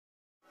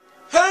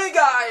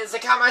guys, the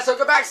Comics.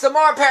 Welcome back to some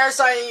more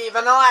Parasite Eve.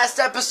 In the last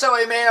episode,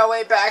 we made our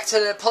way back to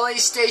the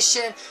police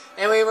station,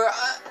 and we were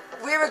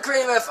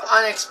greeted with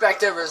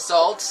unexpected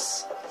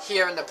results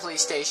here in the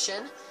police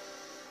station.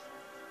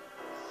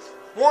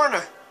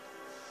 Warner!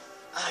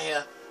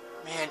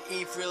 Man,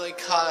 Eve really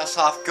caught us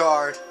off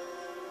guard.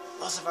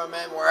 Most of our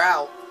men were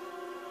out.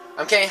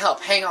 I'm getting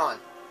help. Hang on.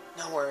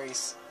 No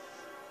worries.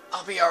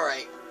 I'll be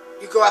alright.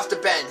 You go after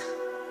Ben.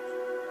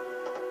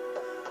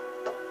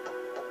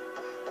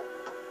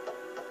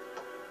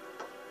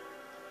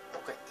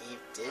 Look what Eve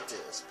did to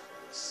this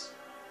place.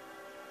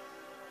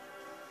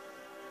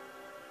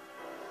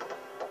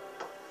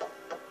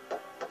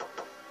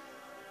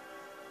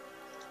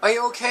 Are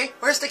you okay?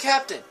 Where's the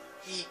captain?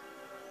 He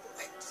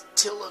went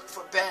to look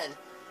for Ben.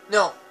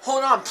 No,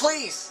 hold on,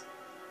 please!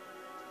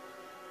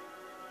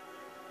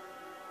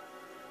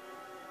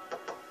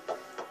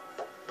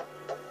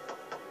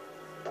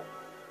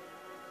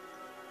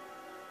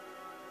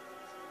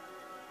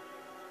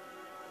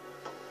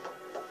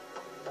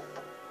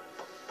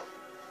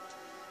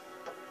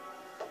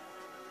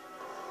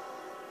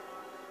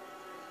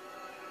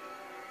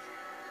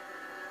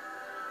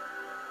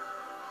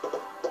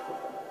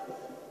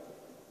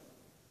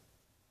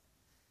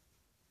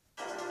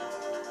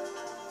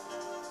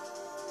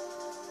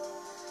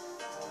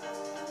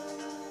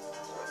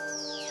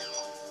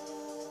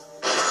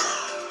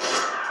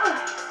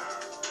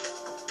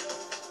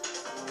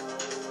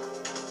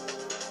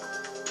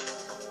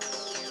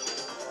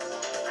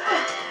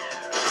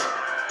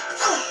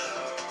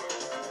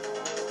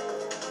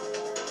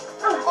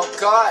 Oh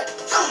God!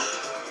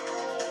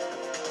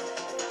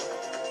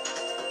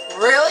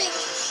 Really?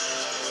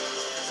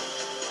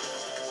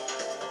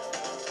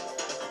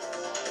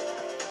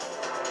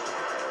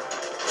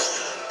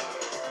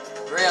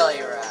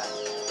 Really, Rat?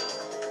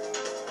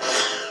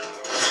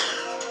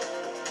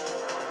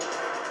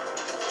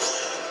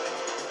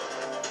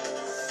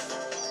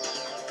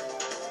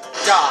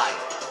 Die!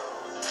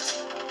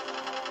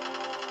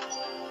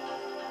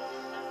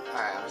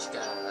 Alright, I'm just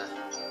gonna...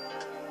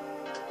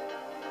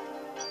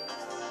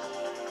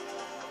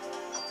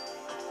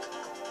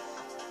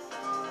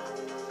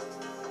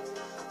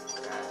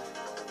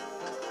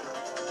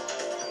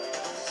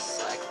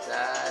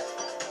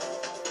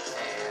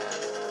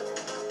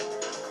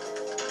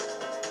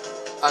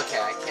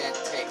 Okay, I can't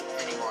take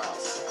any more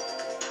else.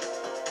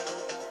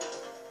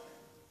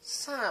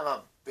 Son of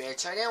a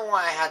bitch, I didn't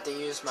want to have to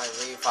use my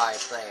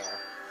revive there.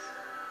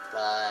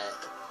 But,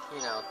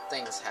 you know,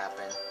 things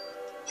happen.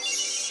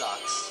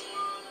 Sucks.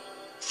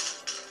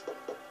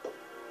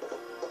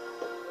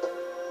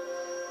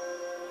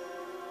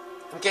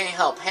 I'm getting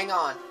help, hang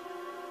on.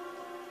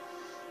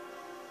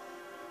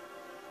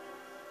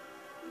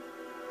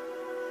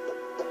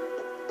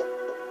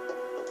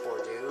 Poor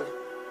dude.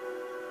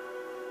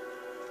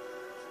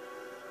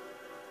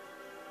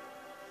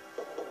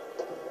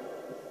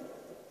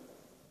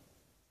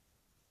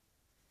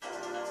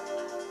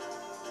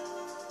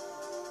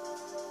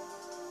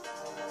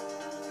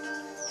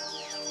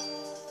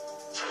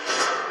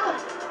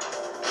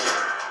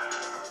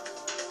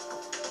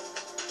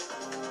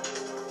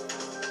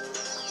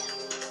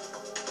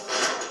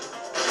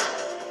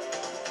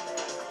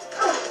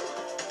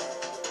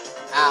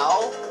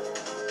 Ow.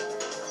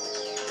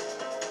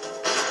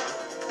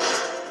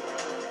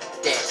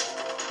 Dead.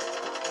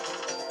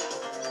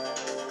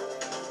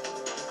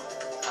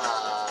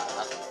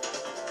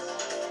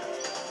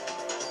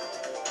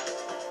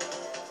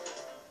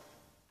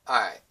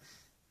 Alright.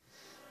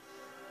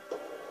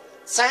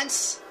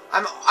 Since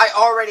I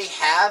already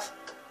have,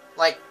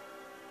 like,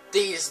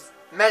 these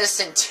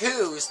medicine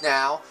 2s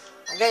now,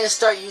 I'm gonna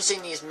start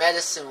using these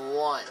medicine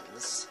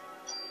 1s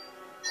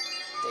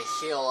to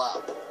heal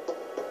up.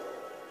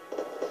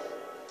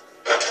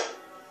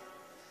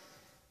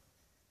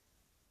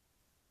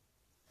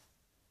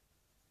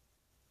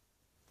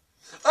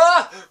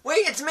 Ah!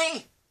 Wait, it's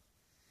me!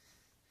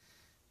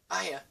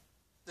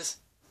 This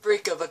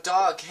freak of a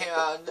dog came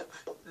out of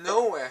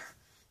nowhere.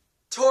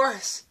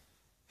 Taurus!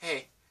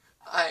 Hey,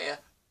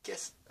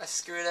 guess I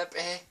screwed up,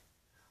 eh?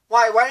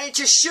 Why didn't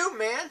you shoot,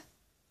 man?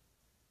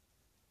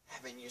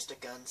 Haven't used a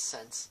gun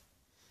since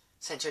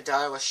your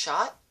daughter was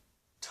shot?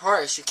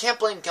 Taurus, you can't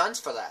blame guns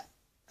for that.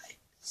 I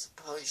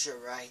suppose you're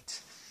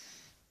right.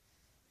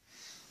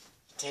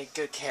 Take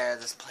good care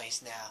of this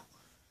place now.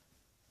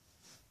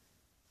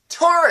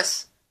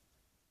 Taurus!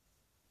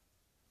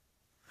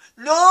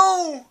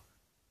 No!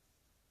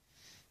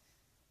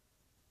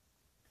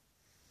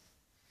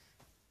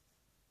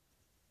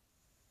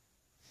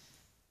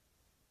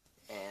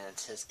 And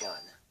it's his gun.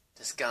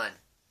 This gun.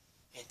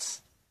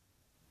 It's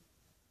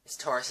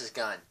Taurus's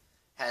gun.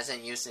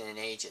 Hasn't used it in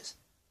ages,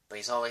 but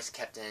he's always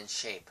kept it in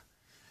shape.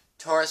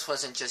 Taurus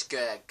wasn't just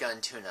good at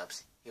gun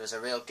tune-ups. He was a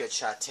real good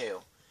shot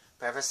too.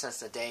 But ever since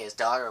the day his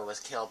daughter was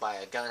killed by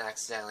a gun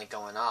accidentally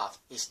going off,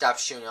 he stopped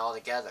shooting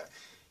altogether.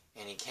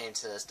 And he came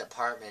to this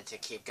department to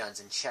keep guns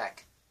in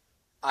check.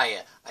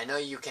 I know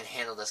you can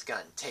handle this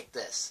gun. Take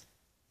this.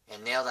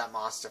 And nail that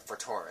monster for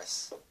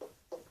Taurus.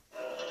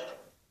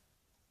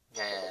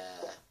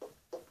 Yeah.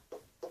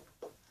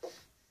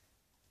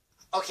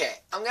 Okay,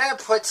 I'm gonna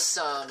put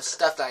some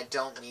stuff that I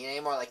don't need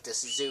anymore, like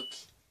this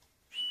Zuki.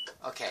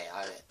 Okay,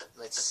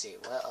 let's see,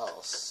 what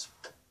else?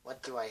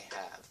 What do I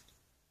have?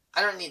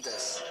 I don't need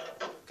this.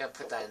 I'm gonna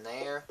put that in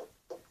there.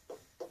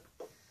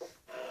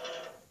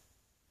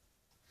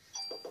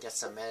 Get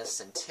some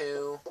medicine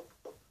too.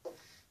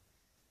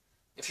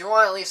 If you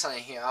want to leave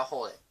something here, I'll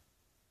hold it.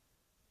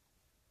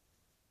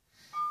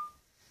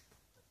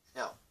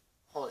 No,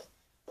 hold it.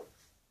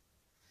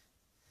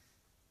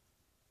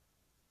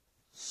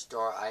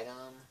 Store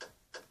item.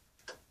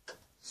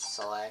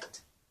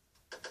 Select.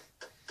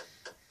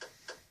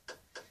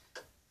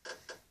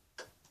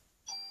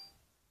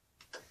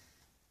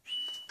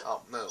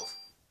 Oh, move.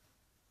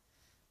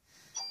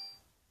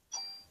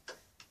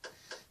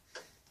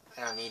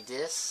 I don't need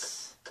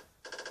this.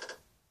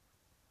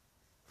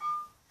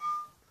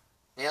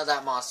 Nail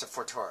that monster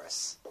for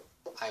Taurus.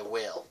 I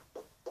will.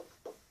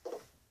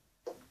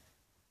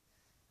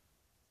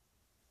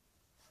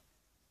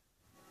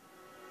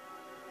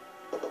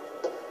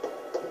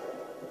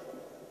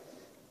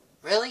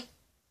 Really?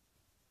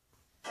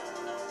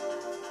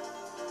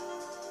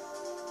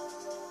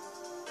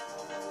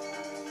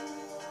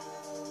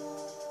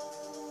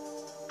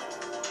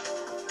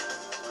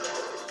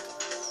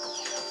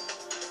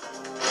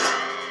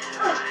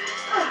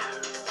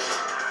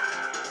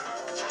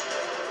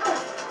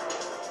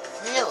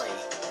 Really?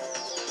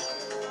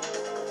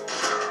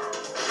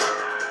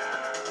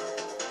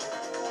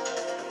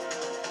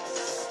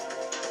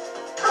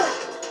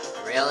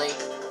 Really?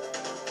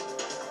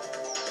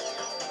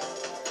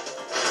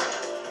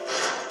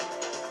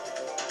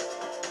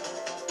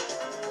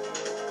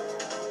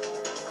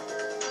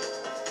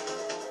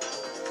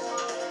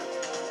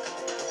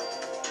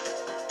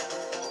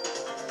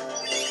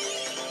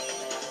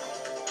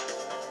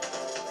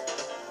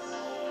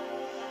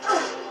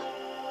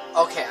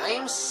 Okay, I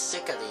am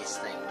sick of these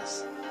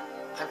things.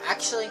 I'm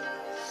actually...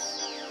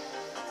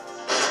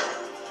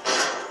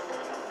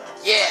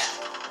 Yeah!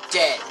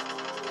 Dead.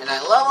 And I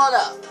leveled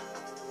up.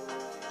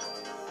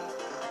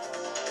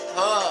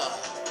 Ugh.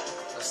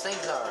 Those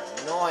things are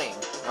annoying.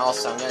 And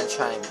also, I'm gonna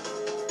try and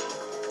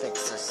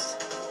fix this.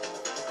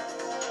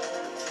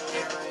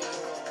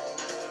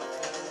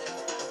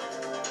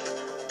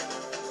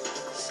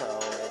 So,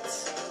 it's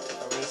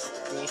at least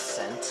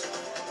decent.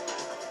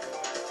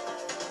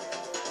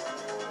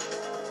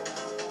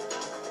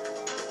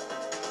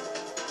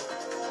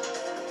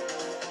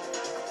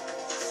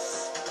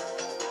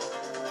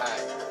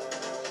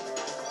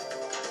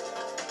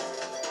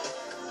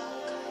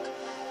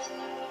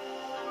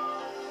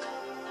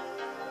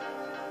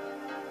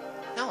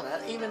 No,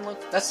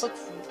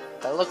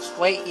 that looks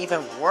way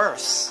even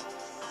worse.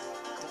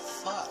 What the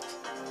fuck?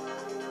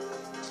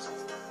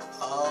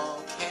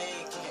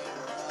 Okay,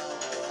 camera,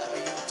 what are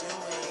you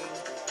doing?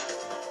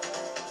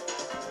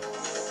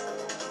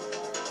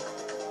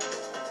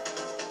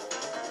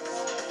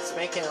 It's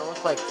making it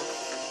look like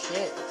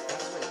shit.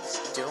 That's what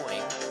it's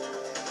doing.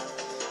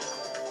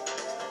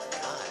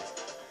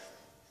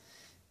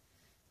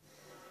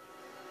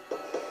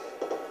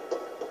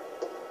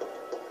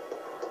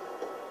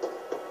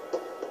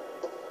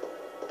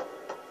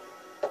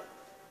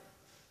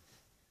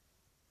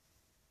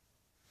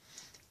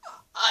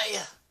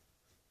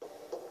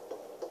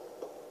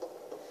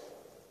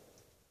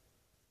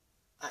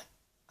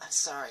 I'm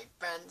sorry,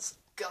 Ben's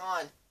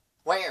gone.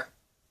 Where?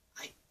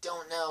 I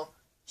don't know.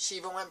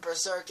 Shiva went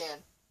berserk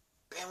and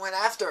Ben went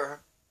after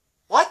her.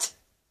 What?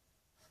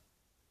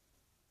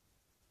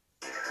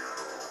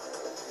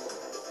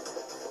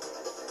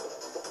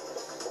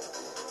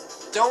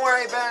 Don't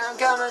worry, Ben, I'm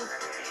coming.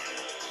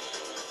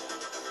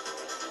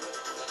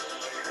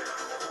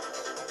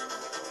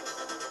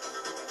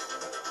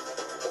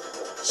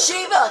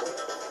 Shiva!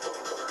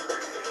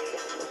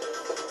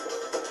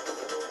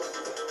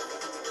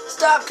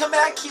 Stop, come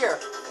back here!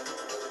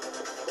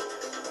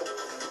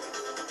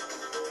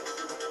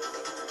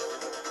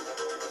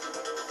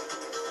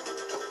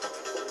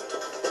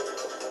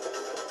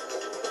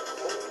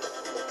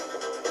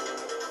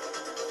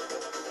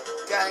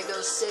 Gotta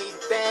go save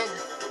Ben.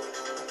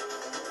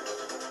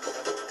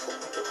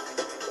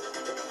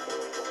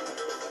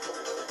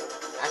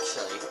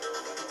 Actually,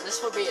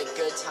 this would be a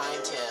good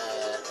time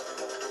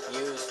to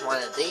use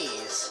one of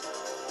these.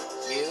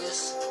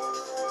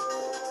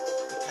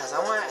 Because I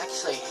want to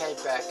actually head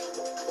back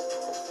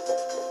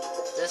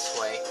this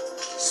way.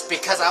 Just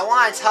because I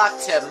want to talk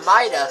to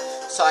Maida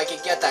so I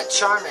could get that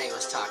charm that he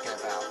was talking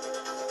about.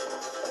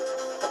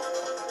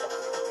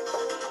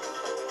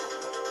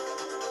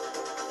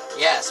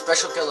 Yeah,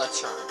 special good luck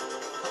charm.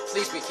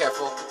 Please be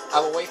careful. I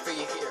will wait for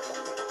you here.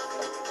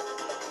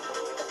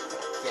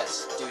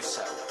 Yes, do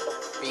so.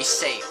 Be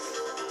safe.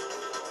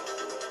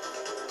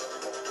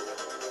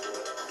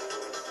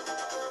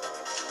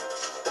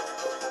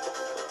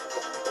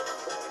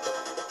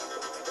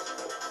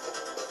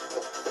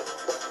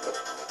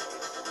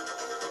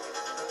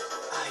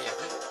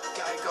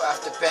 Gotta go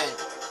after Ben.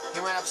 He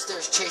went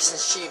upstairs chasing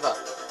Shiva.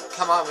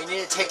 Come on, we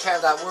need to take care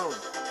of that wound.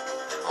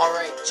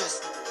 Alright,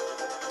 just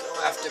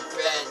go after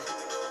Ben.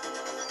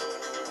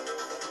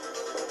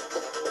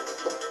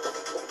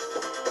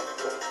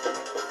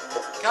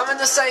 Coming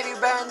to save you,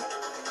 Ben.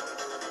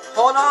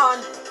 Hold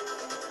on.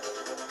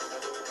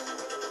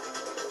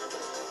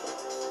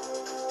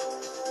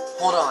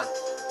 Hold on.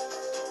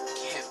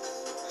 Can't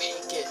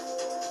make it.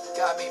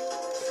 Got me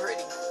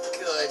pretty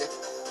good.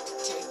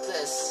 Take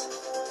this.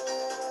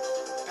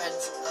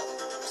 Ben's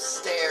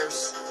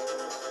upstairs.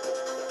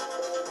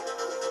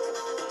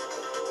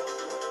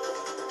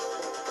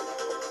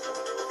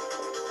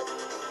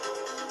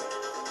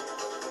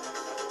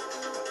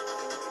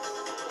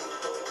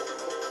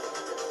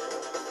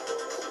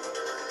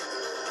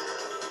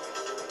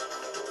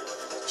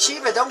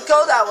 Shiva, don't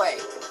go that way!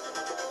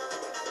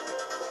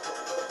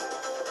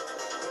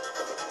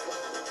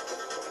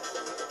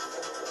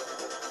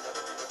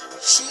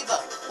 Shiva,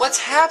 what's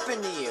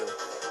happened to you?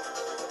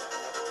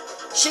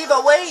 Shiva,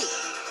 wait!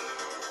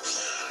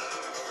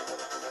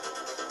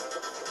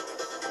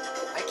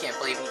 I can't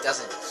believe he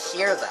doesn't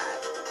hear that.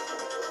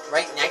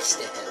 Right next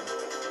to him.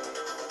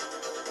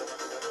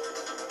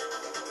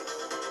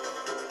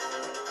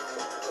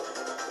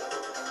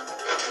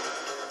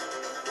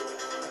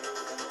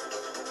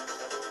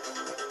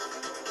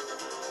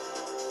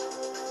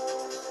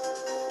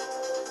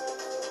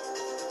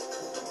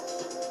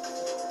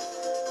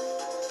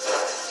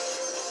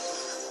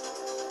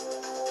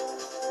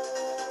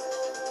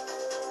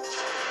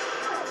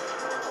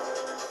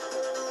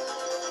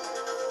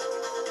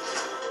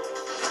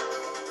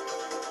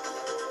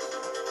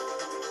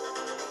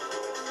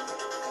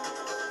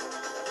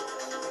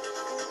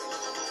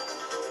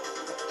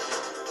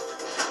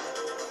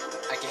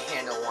 I can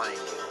handle one of you.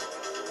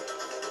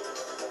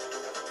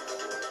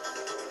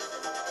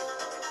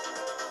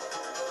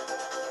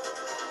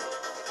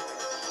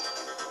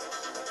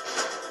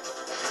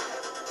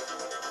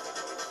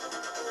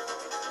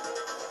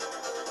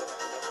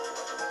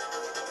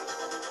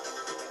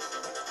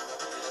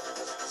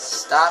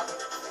 Stop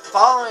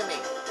following me.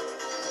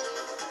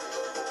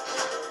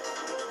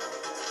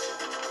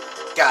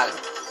 Got him.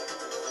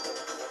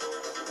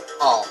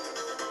 All.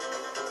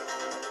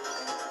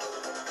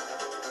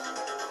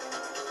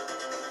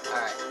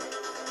 Alright.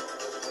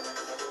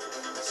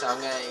 So I'm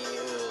gonna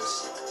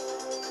use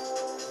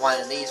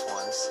one of these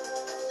ones.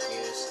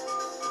 Use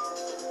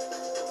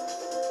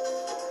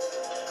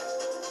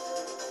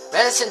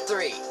Medicine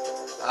 3.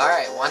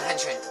 Alright,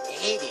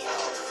 180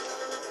 health.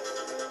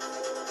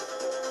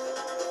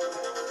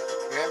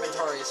 Your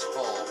inventory is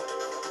full.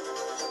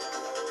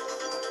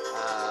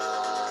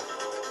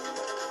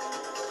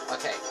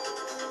 Okay.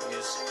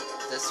 Use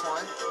this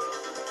one.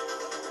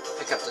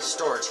 Pick up the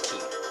storage key.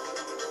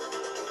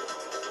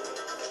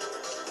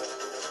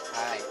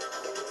 Alright.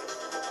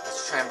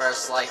 Let's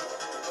traverse light.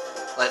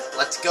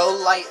 Let's go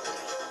lightly.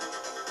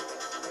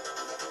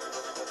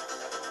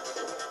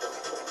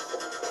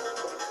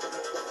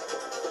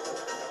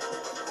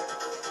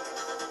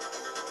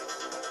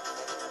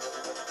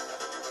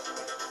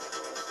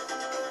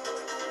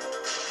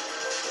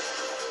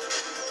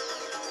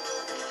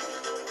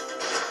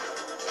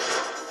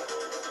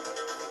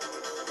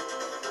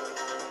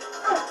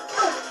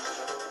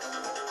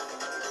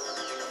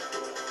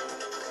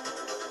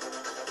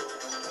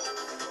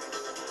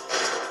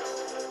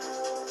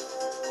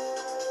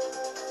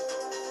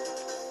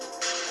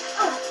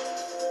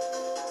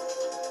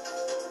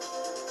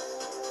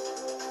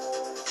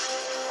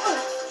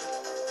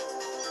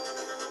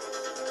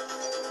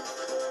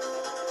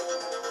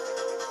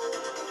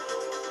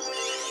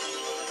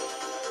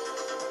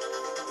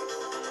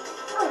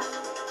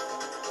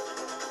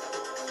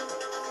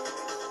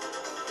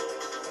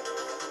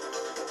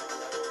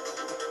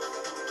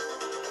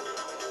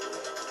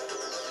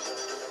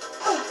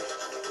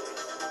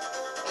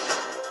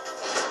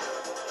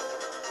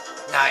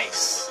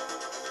 Nice.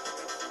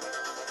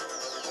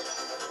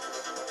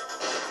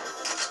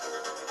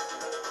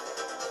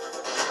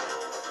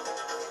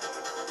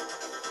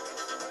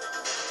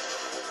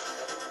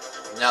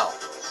 No.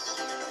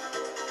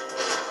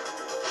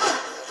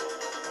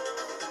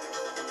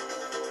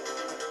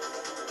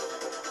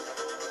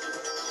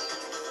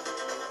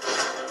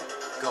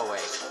 Go away.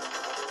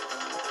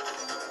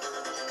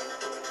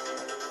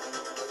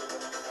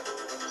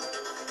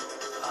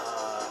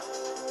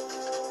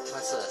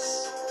 What's this?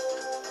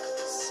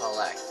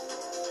 Select.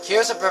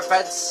 Cures to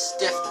prevent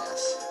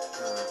stiffness.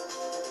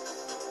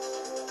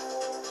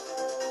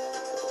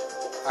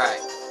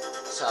 Alright.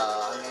 So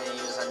I'm gonna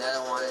use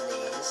another one of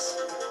these.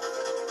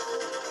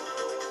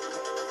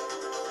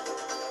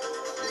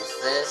 Use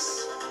this.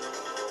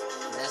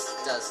 And this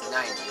does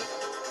 90.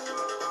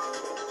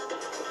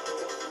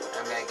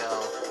 I'm gonna go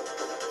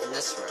in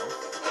this room.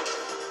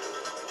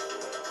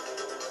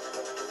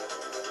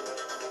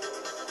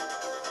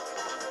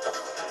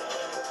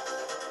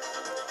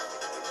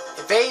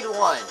 Evade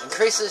 1.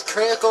 Increases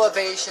critical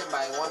evasion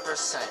by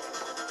 1%.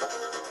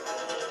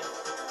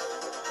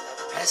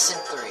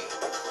 Medicine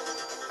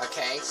 3.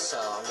 Okay, so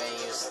I'm going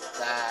to use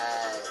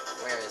that.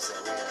 Where is it?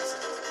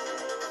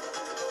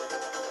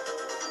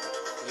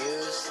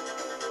 Use.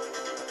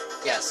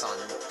 Yes, on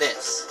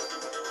this.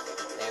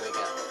 There we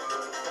go.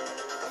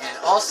 And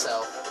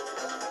also,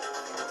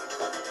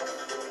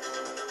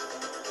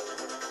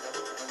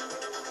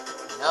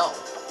 No.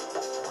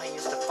 Why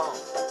use the phone?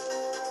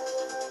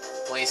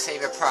 Will you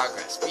save your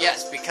progress?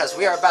 Yes, because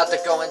we are about to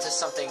go into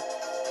something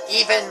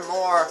even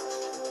more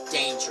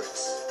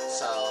dangerous.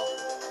 So,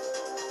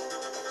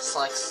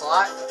 select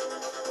slot.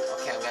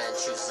 Okay, I'm gonna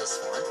choose this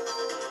one.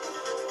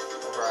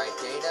 Override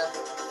data.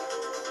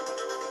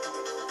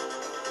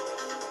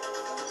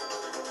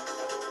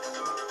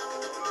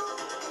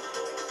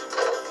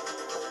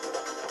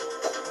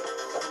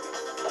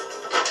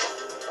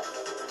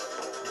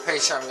 I'm pretty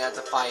sure I'm gonna have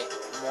to fight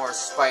more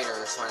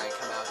spiders when I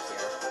come out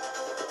here.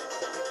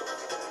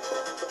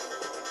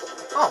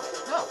 Oh,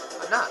 no,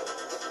 I'm not.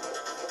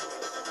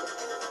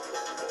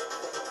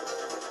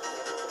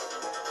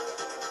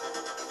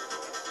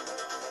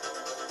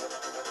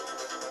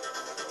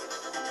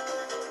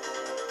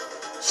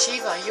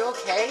 Shiva, are you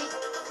okay?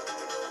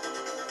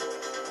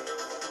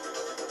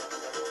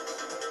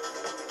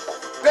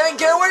 Ben,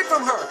 get away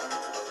from her!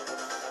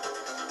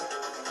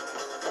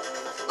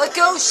 Let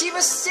go,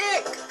 Shiva's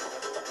sick!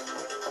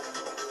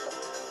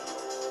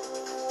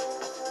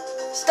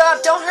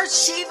 Stop, don't hurt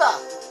Shiva!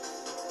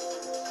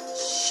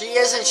 She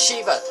isn't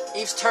Shiva.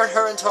 Eve's turned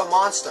her into a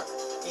monster.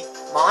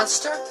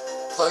 Monster?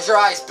 Close your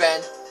eyes,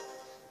 Ben.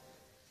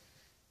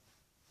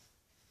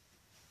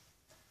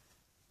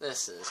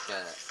 This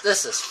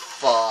is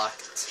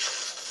fucked.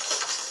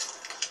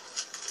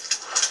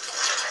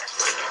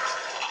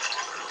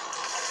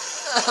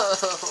 Oh.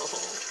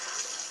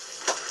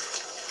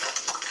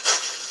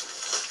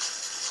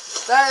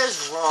 That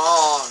is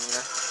wrong.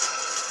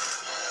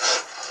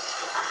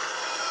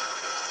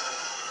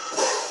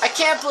 I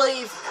can't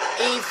believe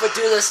Eve would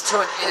do this to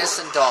an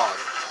innocent dog.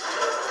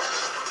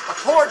 A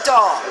poor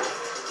dog.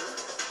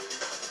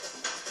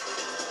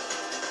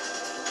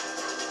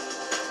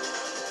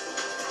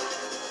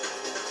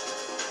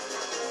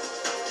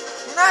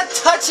 You're not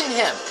touching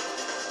him.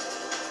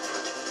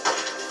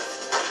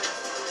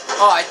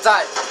 Oh, I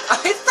thought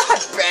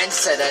Ben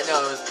said that.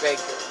 No, it was big.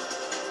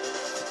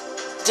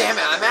 Damn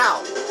it, I'm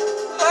out.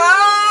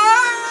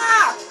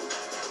 Ah!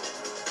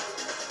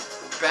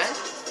 Ben?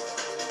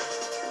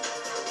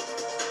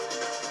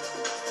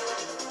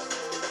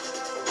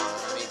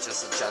 Let me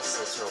just adjust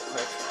this real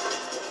quick.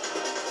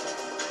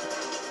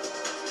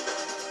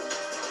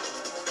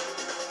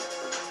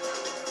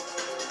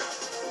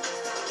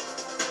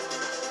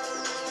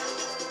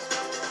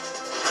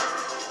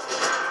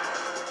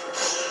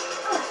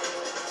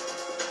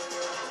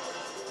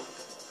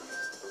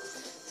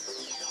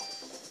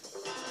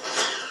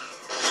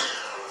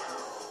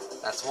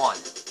 That's one.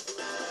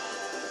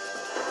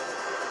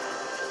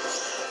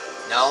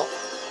 No.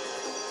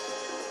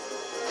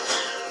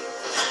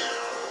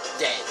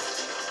 Dead.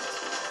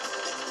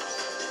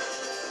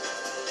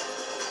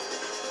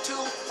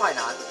 Two. Why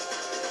not?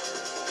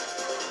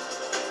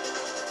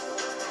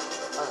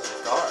 Oh, there's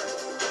a guard.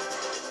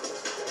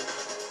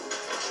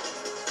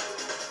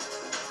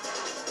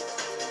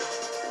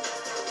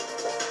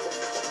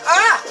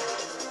 Ah!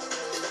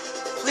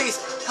 Please,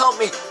 help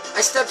me.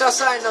 I stepped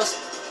outside and those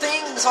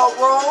things all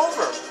were all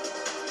over.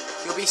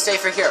 You'll be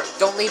safer here.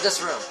 Don't leave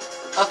this room.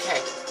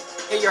 Okay.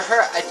 Hey, you're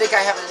hurt. I think I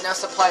have enough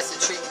supplies to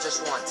treat you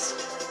just once.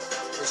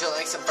 Would you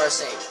like some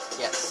first aid?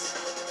 Yes.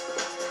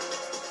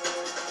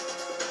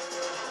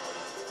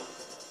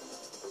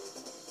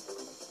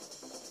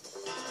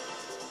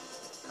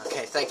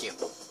 Okay, thank you.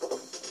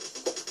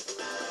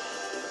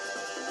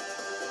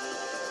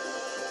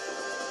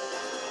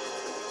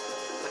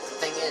 But the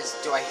thing is,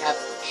 do I have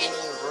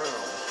any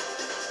room?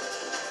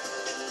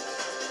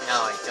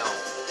 No, I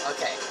don't.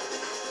 Okay.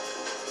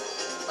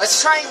 Let's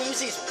try and use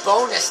these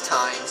bonus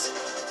times,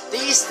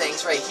 these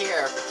things right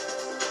here,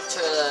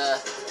 to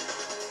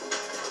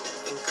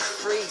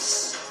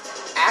increase,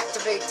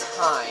 activate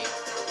time.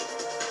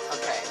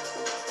 Okay,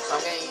 so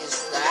I'm going to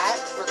use that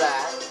for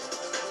that,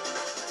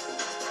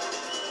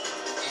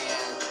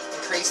 and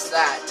increase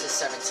that to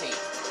 17.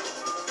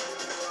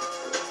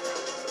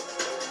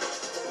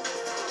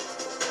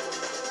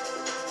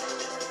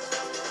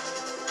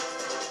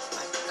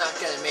 I'm not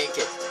going to make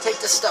it. Take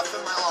the stuff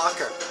in my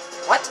locker.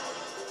 What?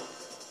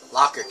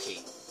 Locker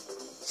key.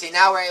 See,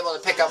 now we're able to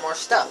pick up more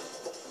stuff.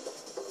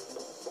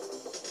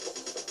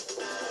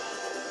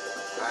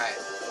 Alright.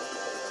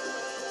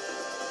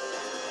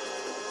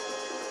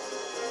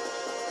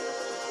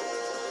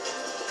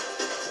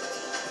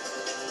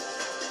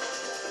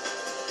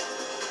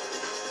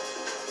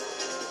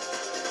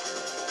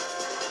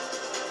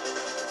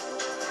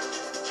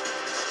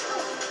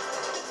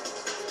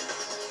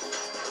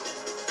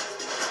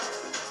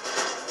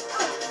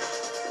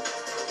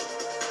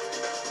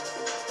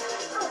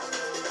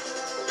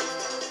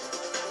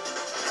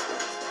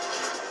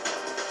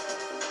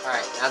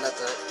 Alright, now that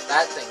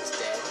that thing's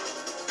dead.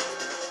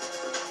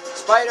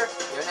 Spider,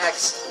 you're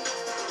next.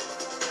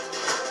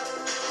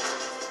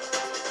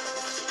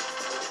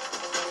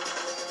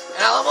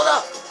 And I leveled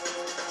up!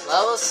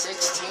 Level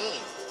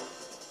 16.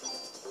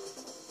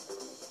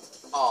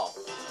 Oh.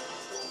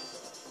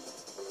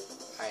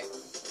 Alright.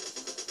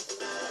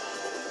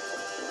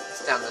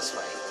 It's down this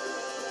way.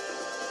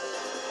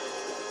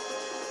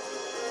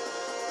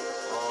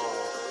 Oh.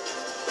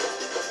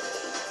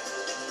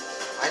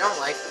 don't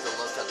like the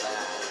look of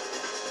that.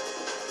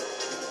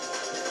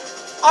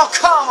 Oh,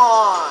 come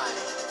on!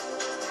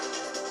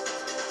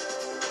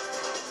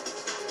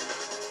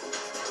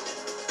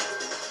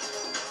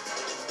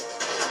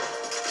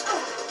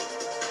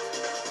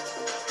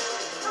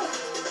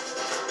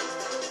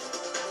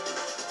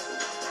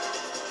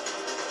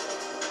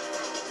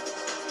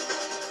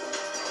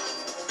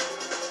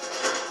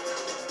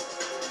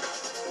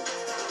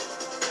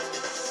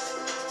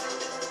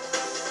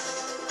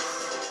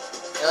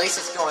 At least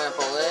it's going up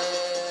a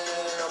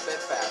little bit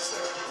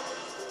faster.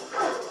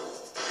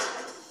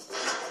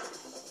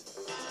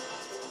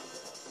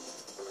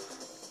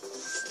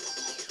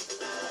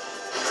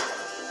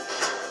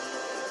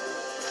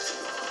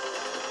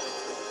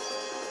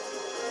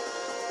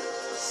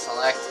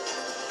 Select.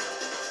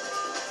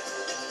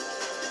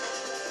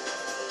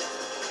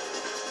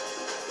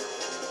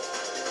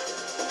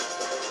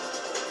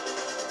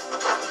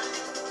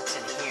 What's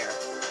in here?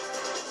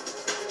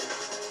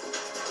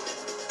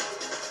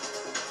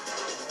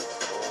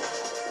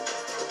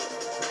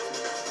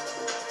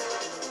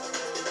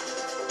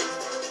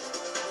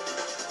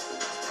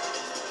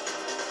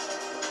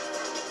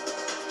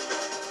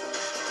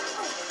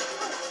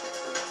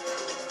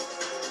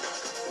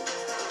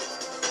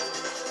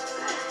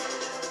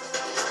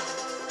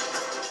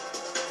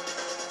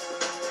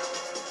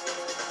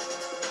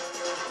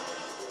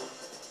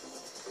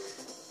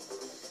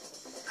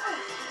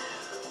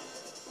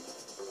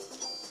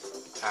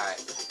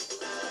 Alright.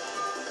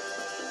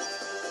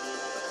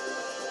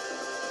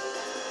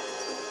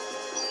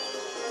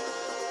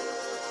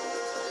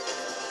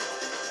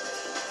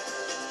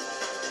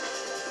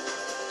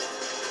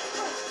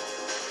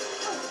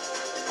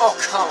 Oh,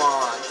 come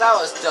on. That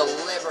was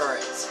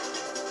deliberate.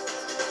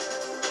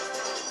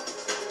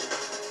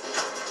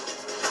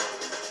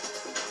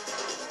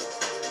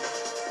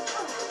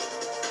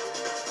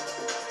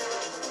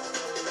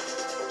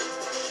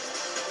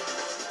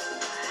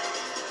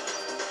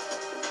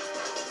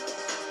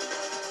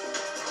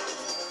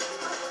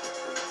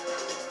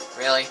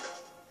 Really?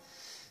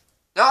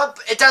 Nope,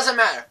 it doesn't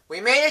matter.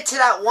 We made it to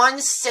that one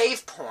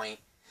save point,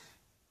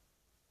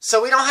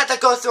 so we don't have to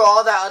go through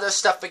all that other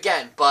stuff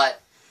again. But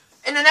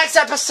in the next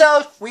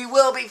episode, we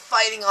will be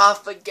fighting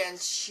off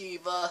against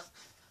Shiva.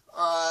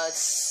 It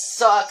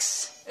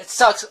sucks. It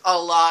sucks a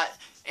lot,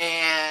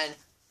 and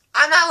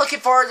I'm not looking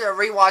forward to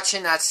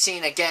rewatching that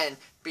scene again,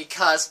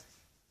 because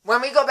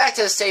when we go back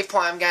to the save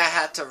point, I'm going to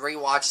have to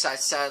rewatch that,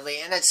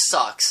 sadly, and it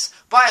sucks.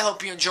 But I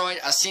hope you enjoyed.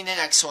 I'll see you in the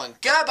next one.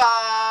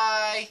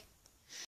 Goodbye!